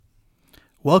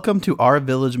Welcome to Our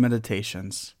Village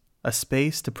Meditations, a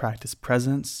space to practice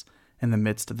presence in the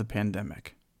midst of the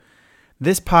pandemic.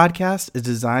 This podcast is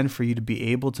designed for you to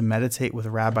be able to meditate with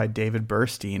Rabbi David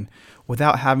Burstein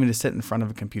without having to sit in front of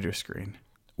a computer screen.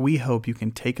 We hope you can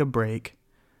take a break,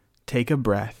 take a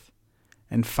breath,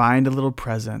 and find a little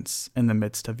presence in the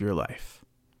midst of your life.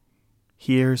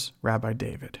 Here's Rabbi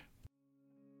David.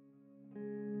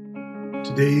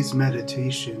 Today's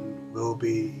meditation will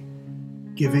be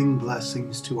giving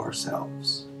blessings to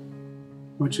ourselves.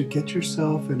 I want you to get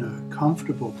yourself in a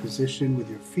comfortable position with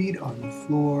your feet on the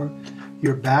floor,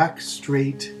 your back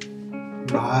straight,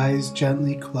 your eyes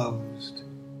gently closed,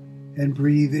 and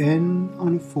breathe in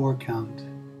on a 4 count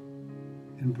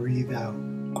and breathe out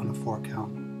on a 4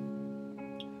 count.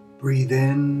 Breathe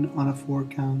in on a 4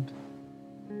 count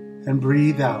and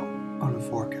breathe out on a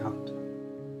 4 count.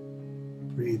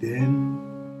 Breathe in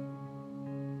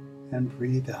and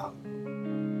breathe out.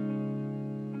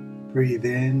 Breathe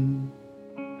in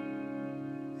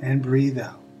and breathe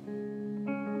out.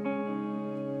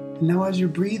 And now as you're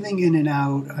breathing in and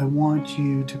out, I want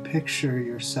you to picture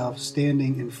yourself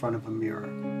standing in front of a mirror.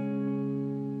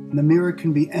 And the mirror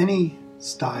can be any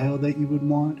style that you would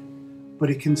want, but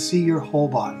it can see your whole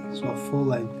body, so a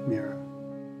full-length mirror.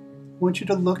 I want you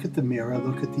to look at the mirror,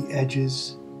 look at the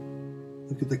edges,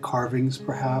 look at the carvings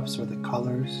perhaps, or the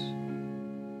colors.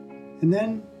 And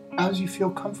then, as you feel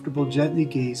comfortable, gently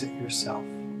gaze at yourself.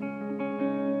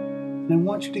 And I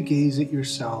want you to gaze at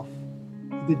yourself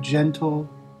with a gentle,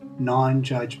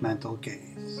 non-judgmental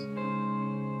gaze.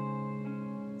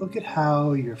 Look at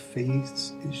how your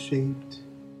face is shaped,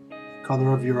 the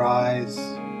color of your eyes,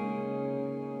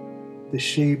 the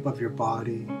shape of your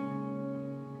body.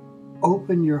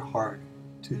 Open your heart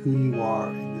to who you are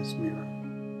in this mirror.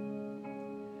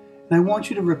 And I want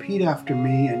you to repeat after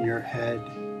me in your head,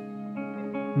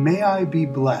 "May I be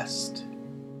blessed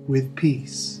with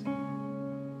peace,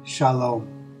 shalom.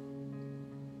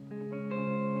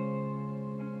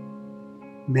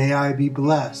 May I be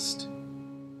blessed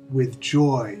with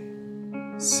joy,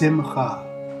 simcha.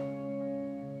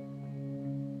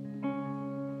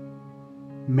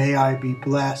 May I be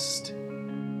blessed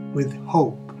with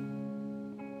hope,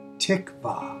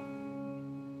 tikva.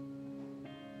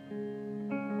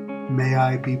 May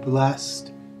I be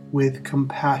blessed with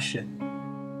compassion,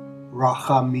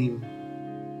 rachamim.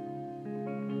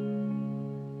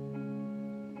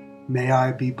 May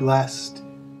I be blessed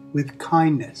with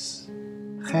kindness,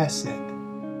 chesed.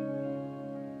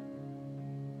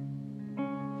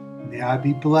 May I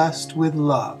be blessed with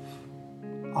love,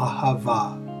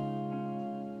 ahava.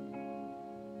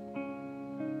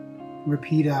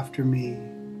 Repeat after me,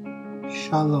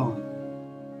 shalom,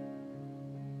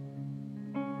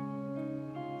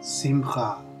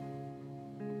 simcha,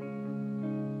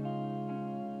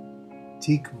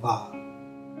 tikva,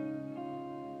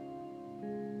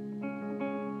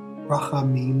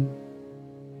 rachamim,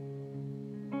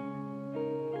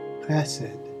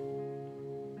 chesed,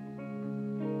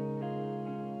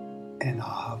 and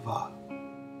ahava.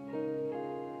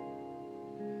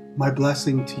 My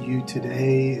blessing to you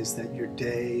today is that your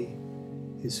day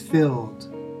is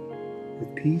filled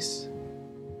with peace,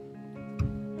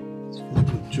 is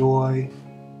filled with joy,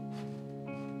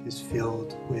 is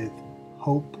filled with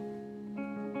hope,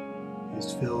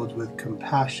 is filled with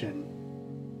compassion,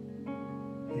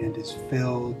 and is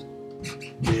filled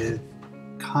with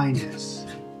kindness,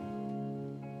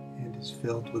 and is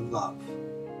filled with love.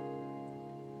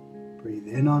 Breathe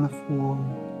in on a 4,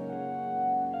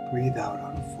 breathe out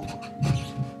on a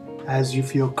 4. As you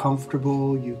feel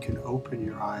comfortable, you can open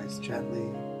your eyes gently.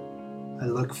 I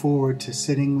look forward to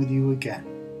sitting with you again.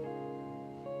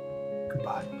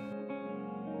 Goodbye.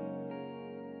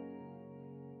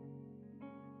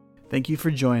 Thank you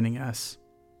for joining us.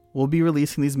 We'll be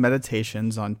releasing these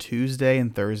meditations on Tuesday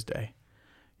and Thursday.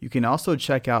 You can also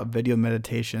check out video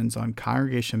meditations on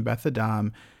Congregation Beth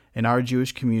Adam and our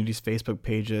Jewish community's Facebook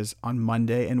pages on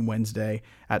Monday and Wednesday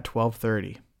at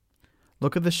 12:30.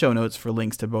 Look at the show notes for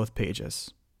links to both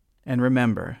pages. And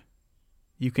remember,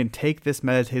 you can take this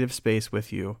meditative space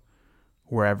with you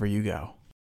wherever you go.